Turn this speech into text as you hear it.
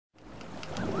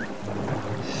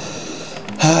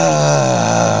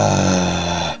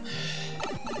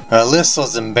Well, this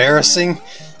was embarrassing.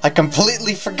 I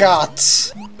completely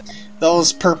forgot.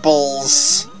 Those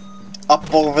purples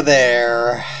up over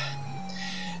there.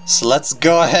 So let's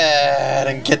go ahead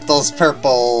and get those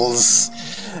purples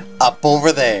up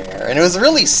over there. And it was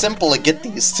really simple to get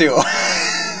these too.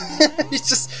 You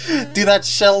just do that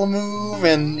shell move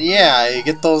and yeah, you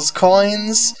get those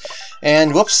coins.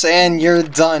 And whoops, and you're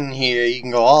done here. You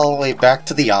can go all the way back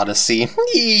to the Odyssey.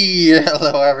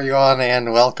 Hello everyone,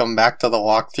 and welcome back to the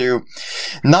walkthrough.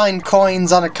 9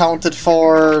 coins unaccounted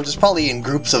for, just probably in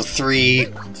groups of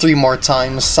 3 more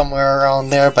times, somewhere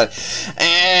around there, but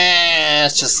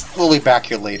it's just, we'll be back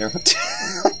here later.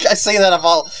 I say that of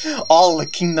all the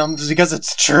kingdoms because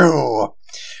it's true.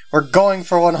 We're going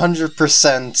for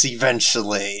 100%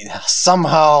 eventually.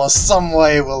 Somehow,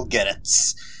 someway, we'll get it.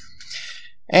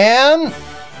 And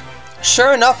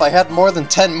sure enough, I had more than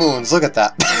 10 moons. Look at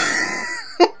that.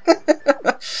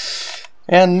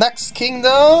 And next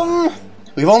kingdom,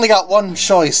 we've only got one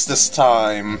choice this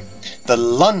time. The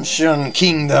Luncheon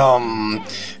Kingdom.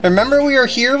 Remember we were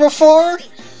here before?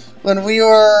 When we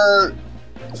were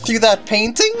through that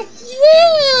painting?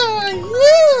 Yeah!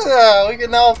 We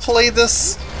can now play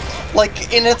this,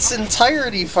 like, in its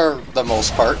entirety for the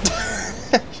most part.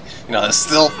 You know, it's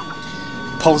still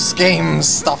post-game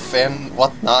stuff and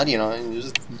whatnot, you know,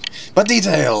 but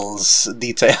details.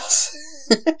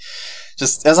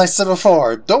 Just, as I said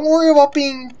before, don't worry about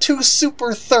being too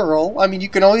super thorough. I mean, you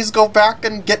can always go back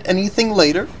and get anything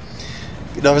later.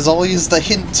 You know, there's always the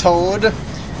hint toad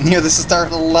near the start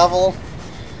of the level.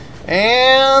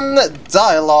 And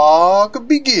dialogue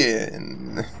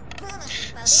begin.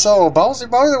 So, Bowser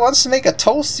wants to make a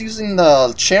toast using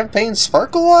the champagne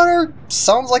sparkle water?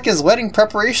 Sounds like his wedding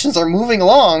preparations are moving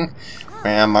along.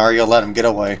 Man, Mario, let him get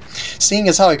away. Seeing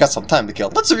as how he got some time to kill,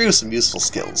 let's review some useful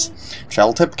skills.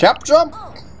 Travel tip, cap jump.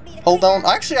 Hold down.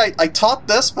 Actually, I taught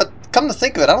this, but come to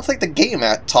think of it, I don't think the game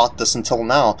taught this until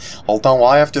now. Hold down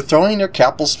Y after throwing, your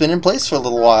cap will spin in place for a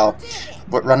little while.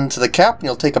 But run into the cap and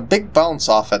you'll take a big bounce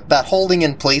off it. That holding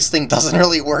in place thing doesn't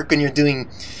really work when you're doing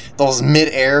those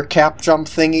mid-air cap jump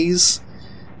thingies.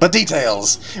 But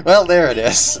details! Well, there it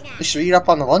is. We should read up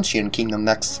on the Luncheon Kingdom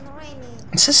next.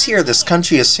 It says here this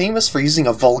country is famous for using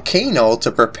a volcano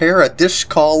to prepare a dish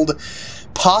called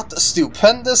Pot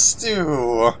Stupendous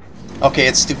Stew. Okay,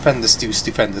 it's Stupendous Stew,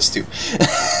 Stupendous Stew.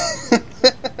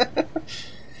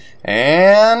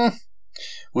 And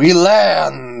we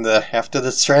land after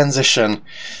this transition.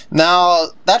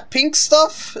 Now, that pink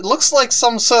stuff, it looks like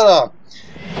some sort of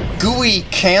gooey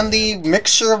candy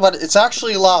mixture, but it's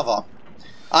actually lava.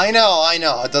 I know,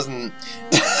 it doesn't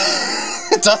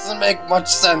it doesn't make much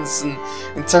sense in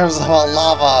terms of how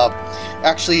lava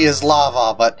actually is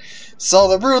lava, but so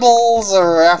the Broodals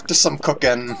are after some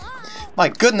cooking. My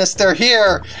goodness, they're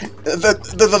here! The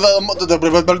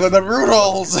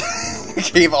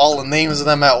Broodals! Gave all the names of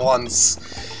them at once.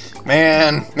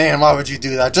 Man, why would you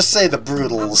do that? Just say the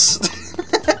Broodals.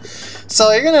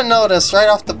 So you're gonna notice right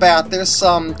off the bat, there's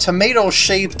some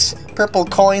tomato-shaped purple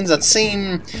coins that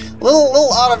seem a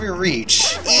little out of your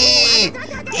reach.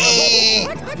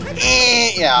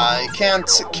 Yeah, you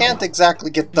can't exactly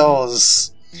get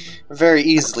those very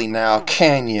easily now,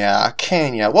 can ya?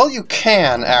 Well, you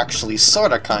can actually,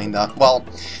 sorta, kinda. Well,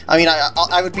 I mean,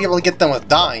 I would be able to get them with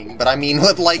dying, but I mean,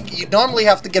 with like, you normally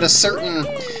have to get a certain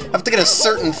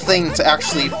thing to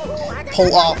actually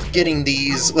pull off getting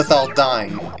these without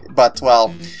dying. But,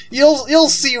 well, you'll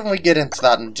see when we get into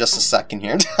that in just a second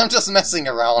here. I'm just messing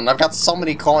around. I've got so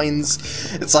many coins.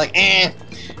 It's like, I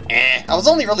was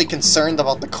only really concerned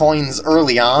about the coins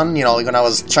early on, you know, when I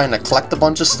was trying to collect a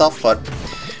bunch of stuff, but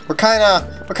we're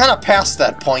kinda past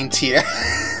that point here.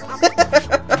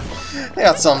 They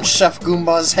got some Chef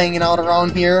Goombas hanging out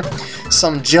around here,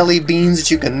 some jelly beans that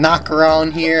you can knock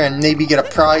around here and maybe get a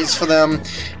prize for them.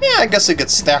 Yeah, I guess we could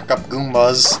stack up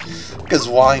Goombas, because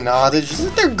why not? They're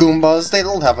Goombas,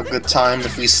 they'll have a good time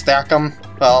if we stack them.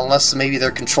 Well, unless maybe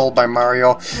they're controlled by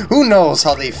Mario. Who knows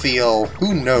how they feel?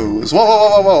 Who knows?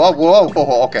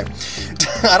 Whoa, okay.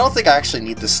 I don't think I actually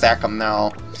need to stack them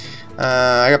now.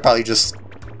 I could probably just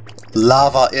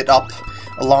lava it up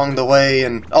along the way,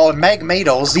 and oh,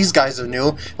 Magmados, these guys are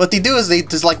new. What they do is they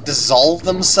just like dissolve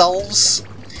themselves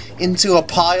into a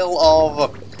pile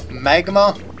of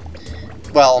magma.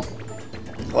 Well,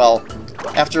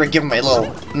 after I give them a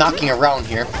little knocking around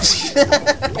here.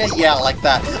 Yeah, like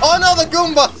that. Oh no, the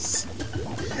Goombas!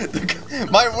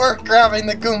 My work grabbing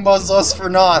the Goombas was for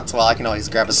naught. Well, I can always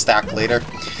grab a stack later.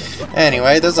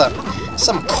 Anyway, there's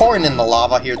some corn in the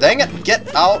lava here. Dang it,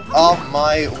 get out of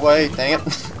my way, dang it.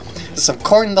 There's some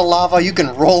corn in the lava, you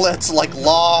can roll it like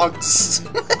logs.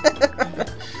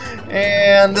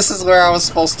 And this is where I was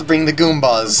supposed to bring the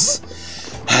Goombas.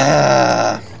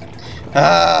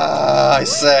 I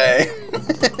say.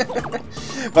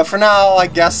 But for now, I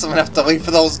guess I'm gonna have to wait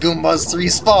for those Goombas to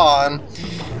respawn.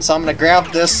 So I'm gonna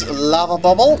grab this lava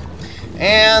bubble,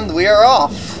 and we are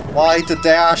off. Y to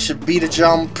dash, B to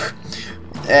jump,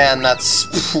 and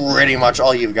that's pretty much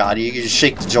all you've got. You can just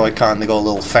shake the Joy-Con to go a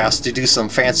little fast to do some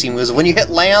fancy moves. When you hit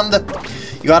land,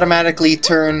 you automatically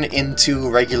turn into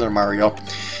regular Mario.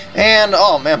 And,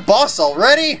 oh man, boss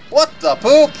already? What the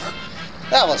poop?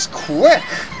 That was quick!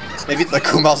 Maybe the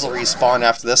Goombas will respawn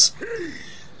after this.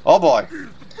 Oh boy.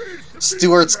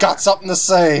 Stuart's got something to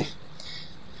say.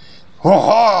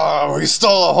 Oh, we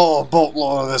stole a whole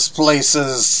boatload of this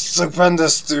place's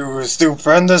stupendous stew.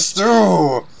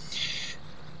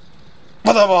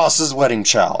 For the boss's wedding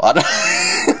chow.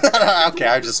 Okay,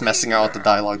 I'm just messing around with the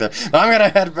dialogue there. But I'm gonna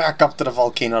head back up to the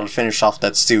volcano to finish off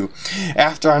that stew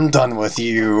after I'm done with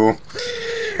you.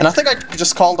 And I think I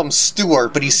just called him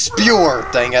Stuart, but he's Spewer,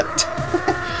 dang it.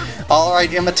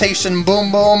 Alright, imitation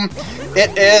boom boom.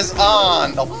 It is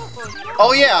on!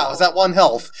 Oh yeah, I was at 1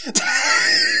 health.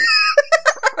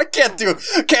 I can't do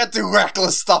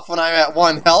reckless stuff when I'm at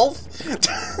 1 health.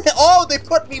 Oh, they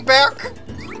put me back!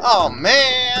 Oh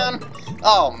man!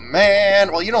 Oh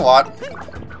man! Well, you know what?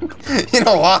 You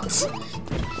know what?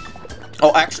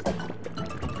 Oh, actually,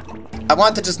 I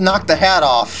wanted to just knock the hat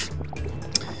off.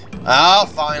 Oh,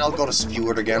 fine, I'll go to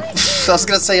Spewer again. I was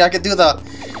gonna say I could do the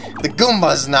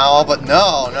Goombas now, but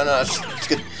no.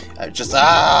 Just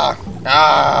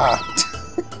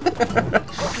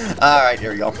Alright,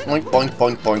 here we go. Boink, boink,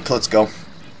 boink, boink. Let's go.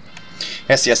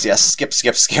 Yes. Skip.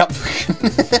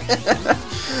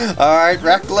 Alright,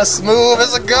 reckless move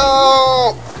is a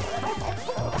go!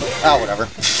 Oh, whatever.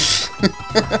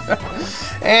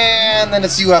 And then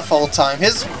it's UFO time.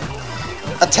 His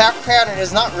attack pattern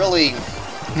is not really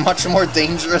much more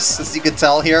dangerous, as you can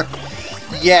tell here.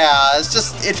 Yeah, it's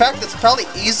just... In fact, it's probably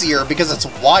easier because it's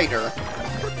wider.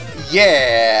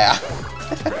 Yeah!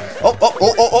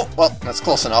 Oh, well, that's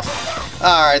close enough.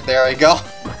 Alright, there we go.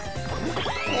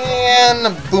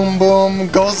 And boom boom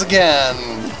goes again.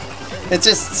 It's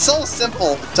just so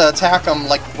simple to attack them,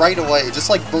 like, right away, just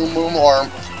like boom boom, or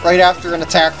right after an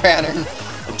attack pattern,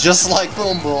 just like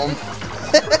boom boom.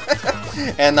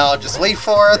 And now just wait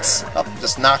for it. Oh,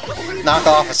 just knock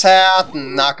off his hat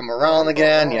and knock him around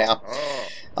again, yeah.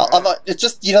 It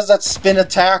just, he does that spin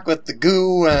attack with the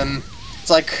goo, and it's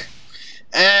like,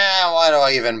 why do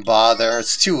I even bother?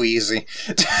 It's too easy.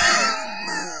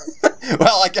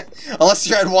 Well, unless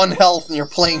you're at 1 health and you're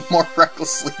playing more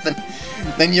recklessly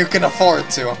than you can afford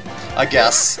to, I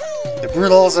guess. The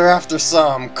Broodals are after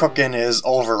some. Cookin is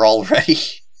over already.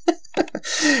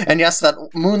 And yes, that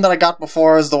moon that I got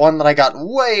before is the one that I got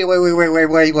way up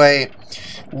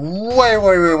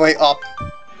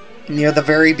near the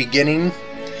very beginning.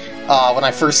 When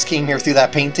I first came here through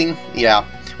that painting. Yeah.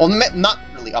 Well, not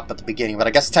really up at the beginning, but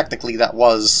I guess technically that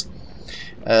was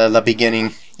the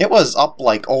beginning. It was up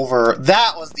like over...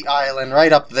 That was the island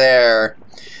right up there.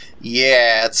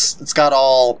 Yeah, it's got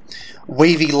all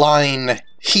wavy line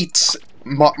heat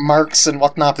marks and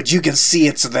whatnot, but you can see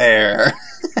it's there.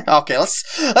 Okay,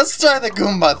 let's try the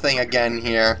Goomba thing again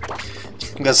here,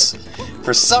 because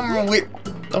for some weird...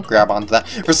 Don't grab onto that.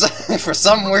 For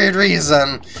some weird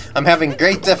reason, I'm having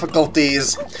great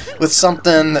difficulties with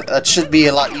something that should be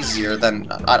a lot easier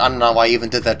than... I don't know why I even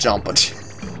did that jump, but...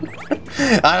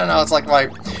 I don't know, it's like my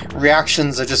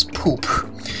reactions are just poop.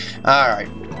 Alright.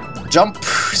 Jump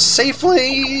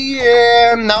safely,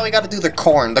 and now we gotta do the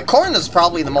corn. The corn is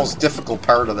probably the most difficult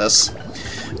part of this,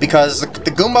 because the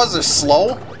Goombas are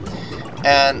slow,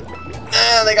 and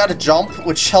they gotta jump,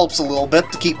 which helps a little bit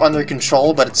to keep under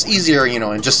control, but it's easier, you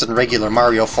know, just in regular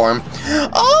Mario form.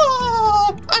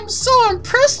 Oh, I'm so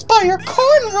impressed by your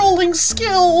corn rolling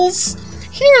skills!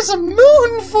 Here's a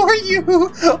moon for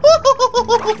you!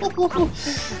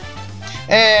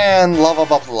 And lava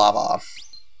bubble lava.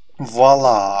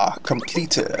 Voila!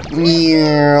 Completed.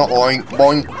 Oink,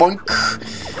 boink,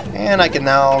 boink. And I can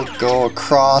now go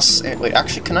across... Wait,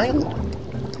 actually, can I... I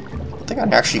think I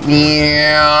can actually...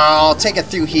 I'll take it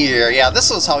through here. Yeah,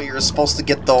 this was how you were supposed to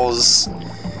get those...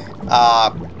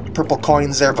 purple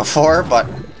coins there before, but...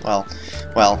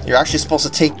 Well, you're actually supposed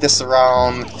to take this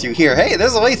around through here. Hey,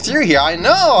 there's a way through here. I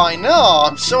know!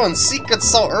 I'm showing secrets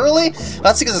so early.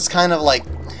 That's because it's kind of like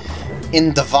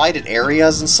in divided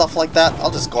areas and stuff like that.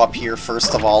 I'll just go up here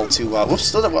first of all to,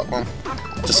 whoops,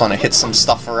 just want to hit some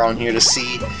stuff around here to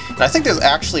see. And I think there's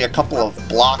actually a couple of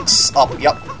blocks up,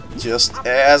 yep, just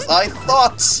as I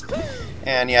thought.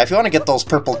 And yeah, if you want to get those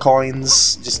purple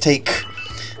coins, just take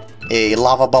a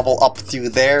lava bubble up through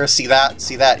there. See that?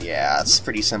 See that? Yeah, it's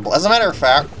pretty simple. As a matter of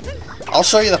fact, I'll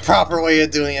show you the proper way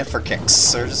of doing it for kicks.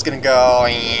 So we're just gonna go...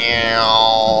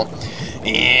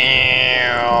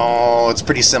 It's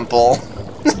pretty simple.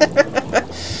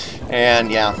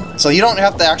 And yeah, so you don't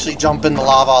have to actually jump in the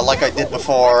lava like I did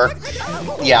before.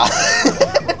 Yeah.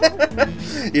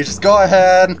 You just go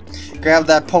ahead, grab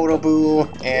that Podoboo,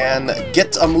 and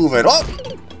get a moving. Oh!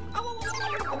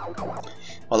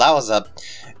 Well, that was a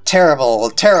terrible,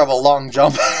 terrible long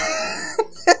jump.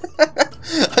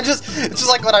 It's just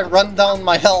like when I run down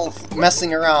my health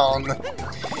messing around.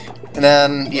 And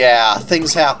then, yeah,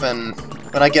 things happen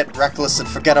when I get reckless and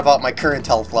forget about my current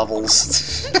health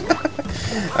levels.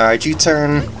 Alright, you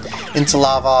turn into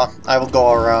lava, I will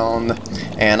go around,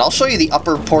 and I'll show you the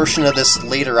upper portion of this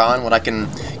later on when I can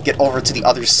get over to the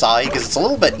other side, because it's a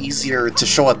little bit easier to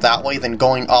show it that way than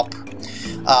going up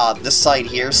this side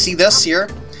here. See this here?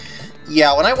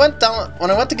 Yeah, when I went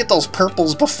to get those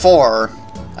purples before,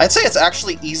 I'd say it's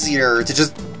actually easier to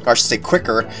just, or I should say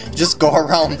quicker, to just go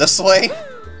around this way.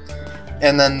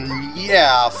 And then,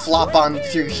 yeah, flop on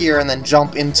through here and then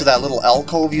jump into that little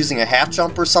alcove using a hat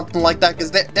jump or something like that, because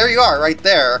there you are, right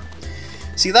there.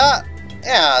 See that?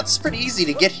 Yeah, it's pretty easy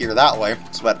to get here that way.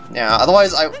 But, yeah,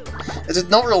 otherwise, there's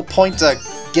no real point to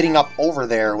getting up over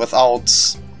there without,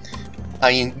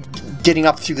 I mean, getting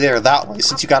up through there that way,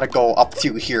 since you gotta go up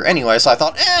through here anyway. So I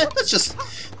thought, let's just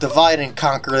divide and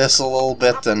conquer this a little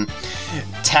bit and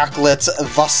tackle it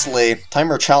thusly.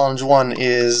 Timer challenge 1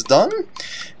 is done.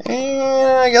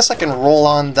 And I guess I can roll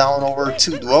on down over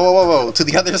to to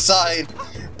the other side.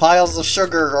 Piles of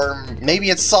sugar, or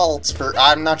maybe it's salt,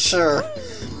 I'm not sure.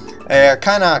 They're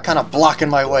kind of blocking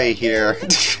my way here.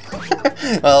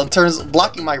 Well, in terms of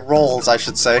blocking my rolls, I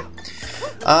should say.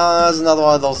 There's another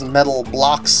one of those metal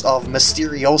blocks of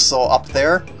Mysterioso up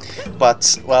there.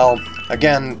 But, well,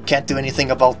 again, can't do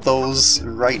anything about those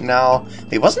right now.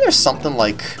 Hey, wasn't there something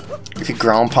like, if you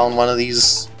ground pound one of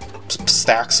these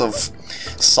stacks of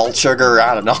salt sugar?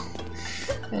 I don't know.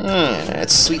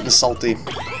 It's sweet and salty.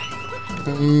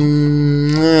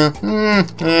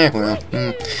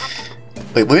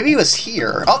 Wait, maybe it was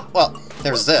here. Oh, well,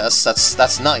 there's this.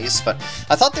 That's nice, but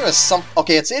I thought there was some...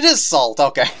 Okay, it is salt,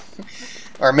 okay.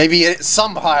 Or maybe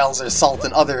some piles are salt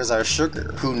and others are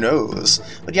sugar. Who knows?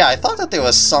 But yeah, I thought that there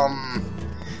was some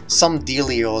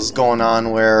dealios going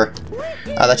on where...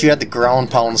 that you had to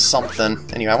ground pound something.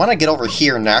 Anyway, I want to get over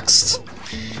here next.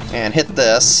 And hit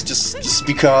this, just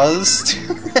because.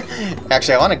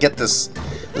 Actually, I want to get this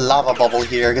lava bubble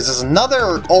here, because there's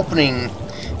another opening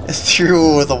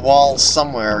through the wall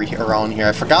somewhere around here.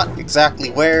 I forgot exactly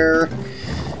where.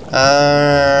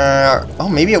 Oh,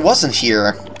 maybe it wasn't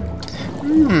here.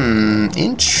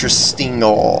 Interesting.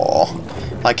 Oh,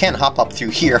 I can't hop up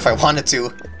through here if I wanted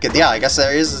to. Yeah, I guess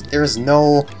there is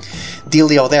no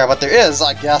dealio there, but there is,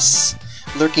 I guess,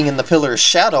 lurking in the pillar's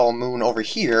shadow moon over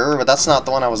here, but that's not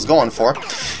the one I was going for.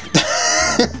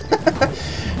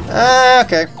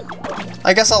 Okay.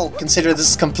 I guess I'll consider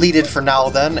this completed for now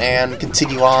then, and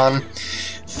continue on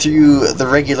through the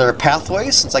regular pathway,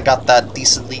 since I got that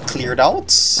decently cleared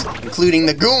out, including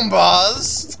the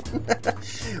Goombas!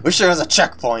 Wish there was a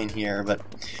checkpoint here, but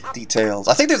details.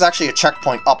 I think there's actually a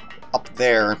checkpoint up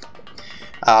there.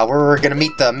 Where we're gonna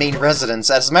meet the main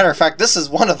residents. As a matter of fact, this is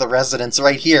one of the residents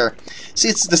right here. See,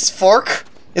 it's this fork?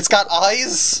 It's got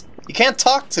eyes. You can't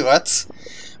talk to it.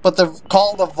 But they're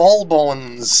called the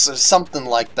Volbones, or something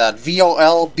like that. V-O-L-B-O-N-A-N-S,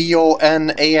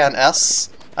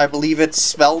 I believe it's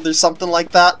spelled, or something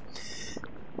like that.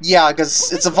 Yeah,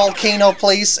 because it's a volcano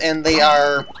place, and they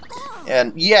are...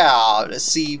 And yeah,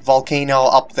 see volcano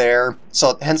up there.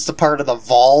 So hence the part of the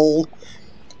Vol...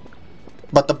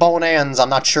 But the Bonans, I'm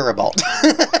not sure about.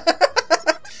 Welcome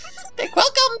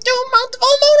to Mount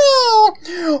Volbono!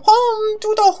 Home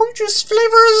to the hugest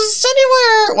flavors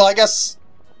anywhere! Well, I guess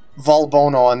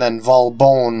Volbono and then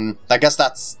Volbone. I guess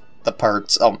that's the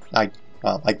part. Oh, I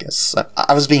guess.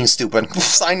 I was being stupid.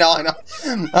 I know.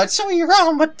 I'd show you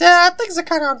around, but things are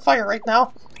kind of on fire right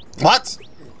now. What?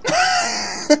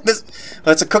 Well,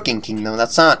 it's a cooking kingdom.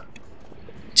 That's not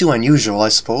too unusual, I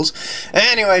suppose.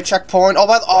 Anyway, checkpoint. I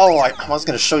was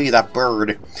going to show you that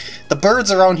bird. The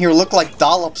birds around here look like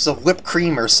dollops of whipped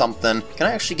cream or something. Can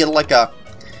I actually get like a...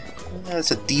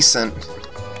 That's a decent...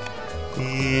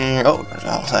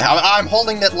 I'm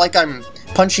holding it like I'm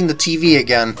punching the TV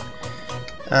again.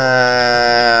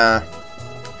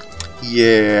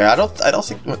 Yeah, I don't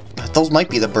think... Those might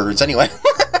be the birds, anyway.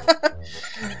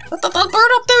 The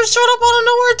bird up there showed up out of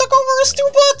nowhere and took over a stew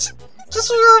pot! Just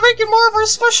when we were making more of our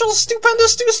special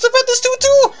stupendous stew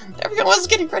too! Everyone was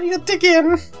getting ready to dig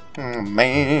in. Oh,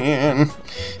 man.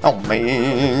 Oh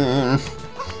man.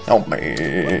 Oh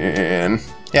man.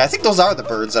 Yeah, I think those are the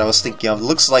birds that I was thinking of. It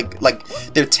looks like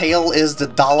their tail is the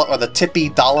dollop, or the tippy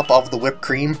dollop of the whipped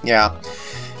cream. Yeah.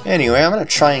 Anyway, I'm gonna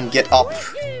try and get up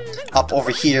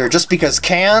over here, just because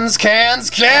cans!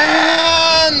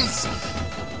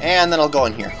 And then I'll go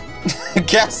in here.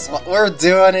 Guess what we're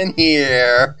doing in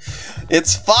here?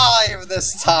 It's 5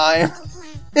 this time!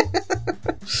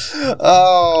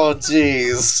 Oh,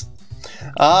 jeez.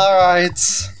 Alright.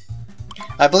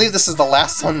 I believe this is the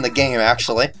last one in the game,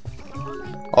 actually.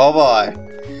 Oh boy.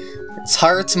 It's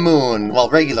Heart Moon. Well,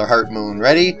 regular Heart Moon.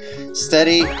 Ready,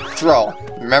 steady, throw.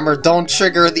 Remember, don't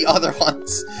trigger the other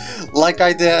ones like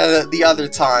I did the other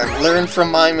time. Learn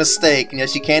from my mistake. And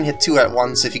yes, you can hit 2 at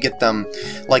once if you get them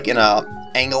like in a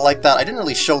angle like that. I didn't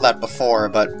really show that before,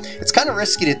 but it's kind of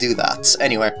risky to do that.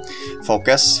 Anyway,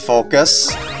 focus,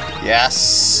 focus.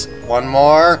 Yes. One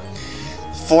more.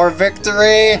 For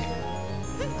victory.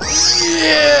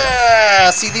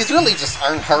 Yeah! See, these really just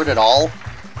aren't hard at all.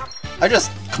 I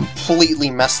just completely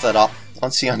messed it up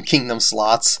once you're on Kingdom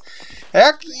slots.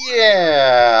 Heck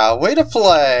yeah! Way to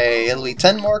play! It'll be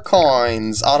 10 more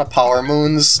coins. Out of Power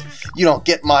Moons. You don't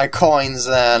get my coins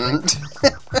then.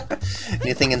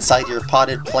 Anything inside your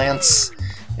potted plants?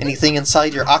 Anything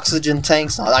inside your oxygen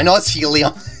tanks? I know it's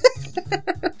helium.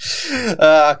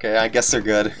 Okay, I guess they're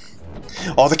good.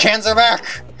 Oh, the cans are back!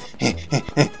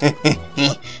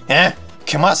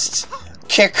 Must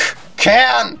kick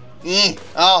can!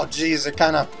 Oh, jeez, they're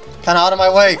kind of out of my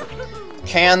way.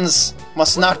 Cans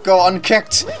must not go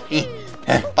unkicked.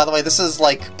 By the way, this is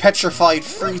like petrified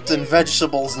fruit and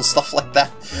vegetables and stuff like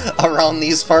that around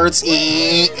these parts.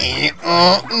 Yeah.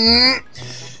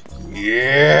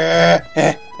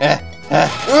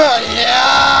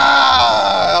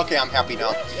 Okay, I'm happy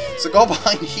now. So go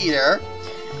behind here.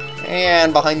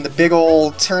 And behind the big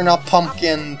old turnip,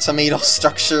 pumpkin, tomato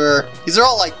structure. These are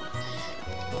all like...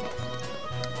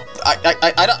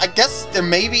 I guess there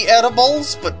may be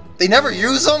edibles, but they never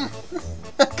use them,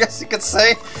 I guess you could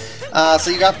say.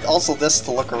 So you got also this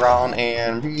to look around,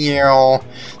 and, you know,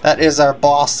 that is our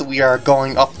boss that we are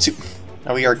going up to.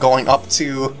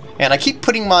 And I keep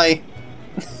putting my...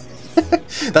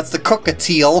 That's the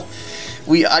Cookateal.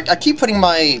 I keep putting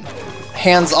my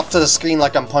hands up to the screen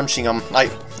like I'm punching them.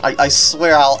 I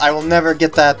swear I will never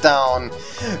get that down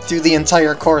through the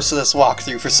entire course of this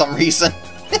walkthrough for some reason.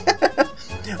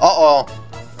 Uh-oh.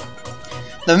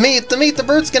 The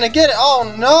bird's gonna get it!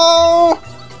 Oh no!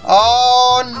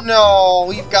 Oh no!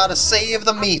 We've gotta save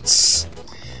the meats.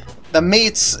 The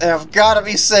meats have gotta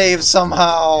be saved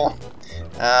somehow.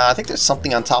 I think there's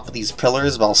something on top of these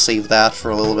pillars, but I'll save that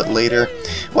for a little bit later.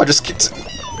 Oh, I just kicked...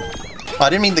 I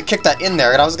didn't mean to kick that in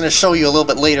there, and I was going to show you a little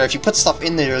bit later. If you put stuff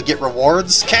in there, you'll get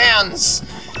rewards. Cans!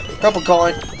 Purple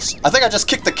coin. I think I just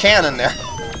kicked the can in there.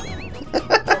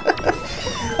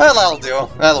 Well, that'll do.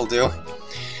 That'll do.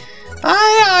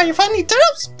 You find any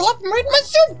turnips? Plop them right in my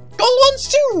soup. Gold ones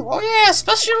too. Oh yeah,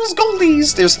 especially those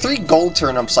goldies. There's 3 gold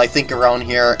turnips, I think, around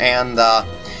here, and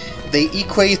they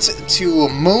equate to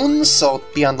moons, so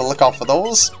be on the lookout for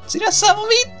those. See that 7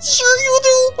 meat? Sure you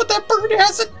do, but that bird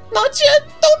hasn't. Not yet.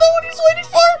 Don't know what he's waiting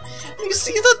for. You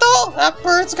see the doll? That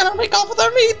bird's gonna make off with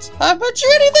our meat. I bet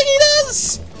you anything he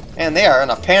does. And they are in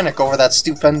a panic over that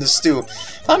stupendous stew.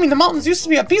 I mean, the mountains used to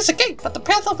be a piece of cake, but the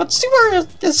path up its sewer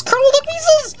is curled to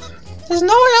pieces. There's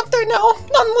no way up there now,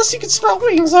 not unless you can sprout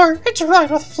wings or hitch a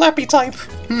ride with a flappy type.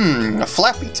 A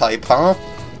flappy type, huh?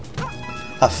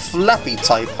 A flappy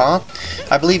type, huh?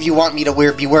 I believe you want me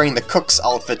to be wearing the cook's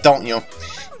outfit, don't you?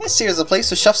 This here's a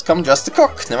place where chefs come just to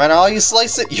cook. No matter how you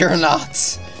slice it, you're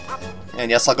not.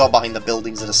 And yes, I'll go behind the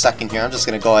buildings in a second here. I'm just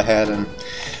gonna go ahead and...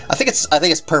 I think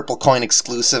it's purple coin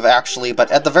exclusive, actually,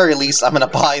 but at the very least, I'm gonna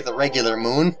buy the regular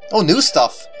moon. Oh, new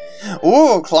stuff!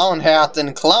 Ooh, clown hat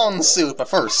and clown suit, but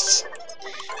first...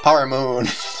 Power Moon.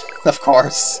 Of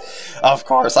course. Of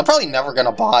course. I'm probably never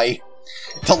gonna buy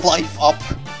the life up.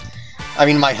 I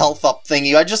mean, my health up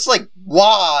thingy. I just, like,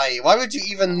 why? Why would you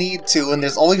even need to? And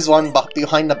there's always one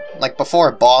behind the, like, before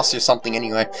a boss or something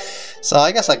anyway. So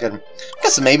I guess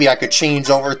maybe I could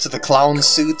change over to the clown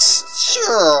suits.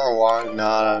 Sure, why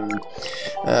not?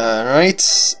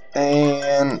 Alright.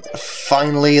 And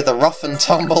finally, the rough and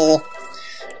tumble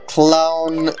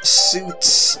clown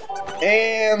suits.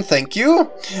 And thank you.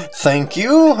 Thank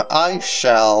you. I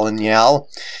shall, and yell.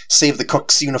 Save the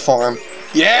cook's uniform.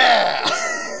 Yeah!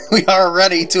 We are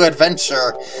ready to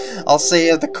adventure. I'll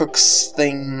save the cook's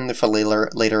thing for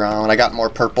later on. I got more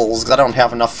purples, because I don't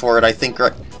have enough for it, I think.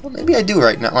 Right. Well, maybe I do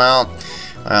right now. Well,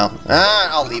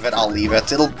 I'll leave it.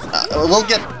 We'll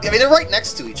get... I mean, they're right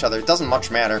next to each other. It doesn't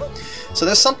much matter. So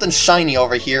there's something shiny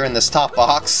over here in this top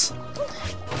box.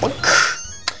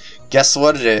 Guess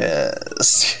what it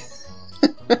is?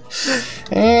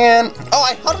 And...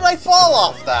 oh, how did I fall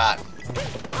off that?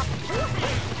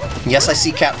 Yes, I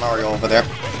see Cat Mario over there.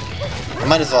 I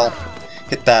might as well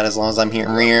hit that as long as I'm here.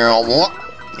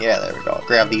 Yeah, there we go.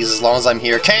 Grab these as long as I'm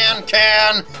here. Can!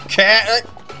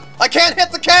 I can't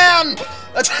hit the can!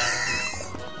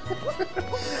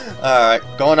 Alright,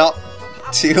 going up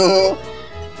to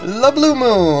the Blue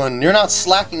Moon. You're not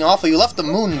slacking off. You left the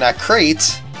moon in that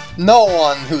crate. No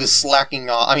one who's slacking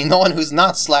off. I mean, no one who's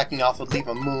not slacking off would leave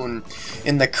a moon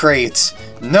in the crate.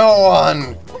 No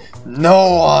one!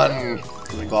 No one!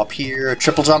 Let me go up here.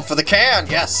 Triple jump for the can!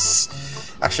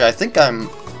 Yes! Actually, I think I'm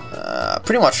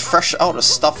pretty much fresh out of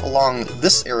stuff along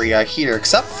this area here,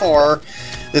 except for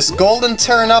this golden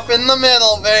turnip in the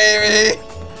middle, baby!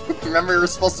 Remember we were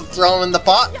supposed to throw him in the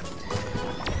pot?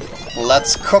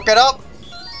 Let's cook it up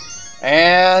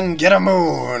and get a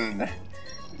moon!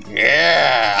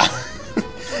 Yeah!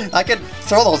 I could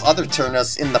throw those other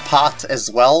turnips in the pot as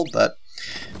well, but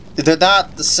they're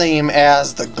not the same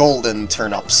as the golden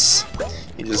turnips.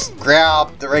 You just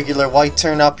grab the regular white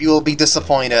turnip, you will be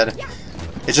disappointed.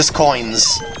 It's just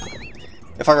coins.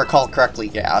 If I recall correctly,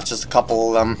 yeah, it's just a couple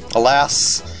of them.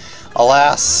 Alas,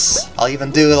 I'll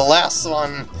even do the last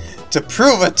one to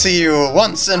prove it to you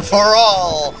once and for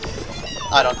all.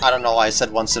 I don't know why I said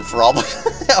once and for all, but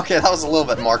okay, that was a little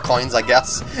bit more coins, I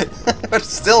guess. But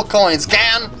still coins.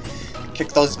 Can!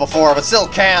 Kicked those before, but still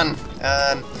can.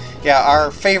 And yeah,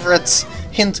 our favorite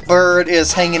hint bird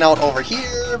is hanging out over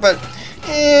here, but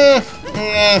yeah,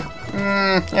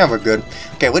 we're good.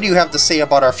 Okay, what do you have to say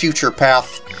about our future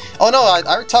path? Oh no, I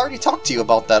already talked to you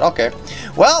about that. Okay.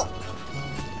 Well,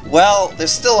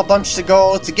 there's still a bunch to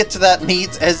go to get to that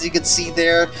meet, as you can see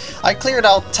there. I cleared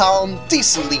out town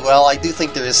decently well. I do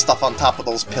think there is stuff on top of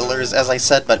those pillars, as I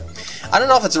said, but I don't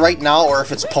know if it's right now or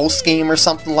if it's post-game or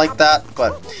something like that,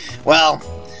 but, well,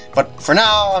 but for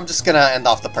now, I'm just gonna end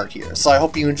off the part here. So I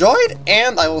hope you enjoyed,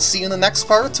 and I will see you in the next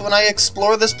part when I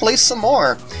explore this place some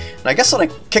more. And I guess what I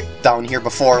kicked down here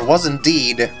before was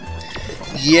indeed,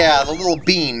 yeah, the little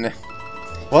bean.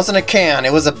 It wasn't a can,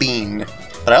 it was a bean.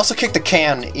 But I also kicked a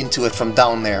can into it from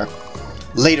down there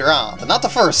later on, but not the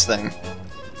first thing.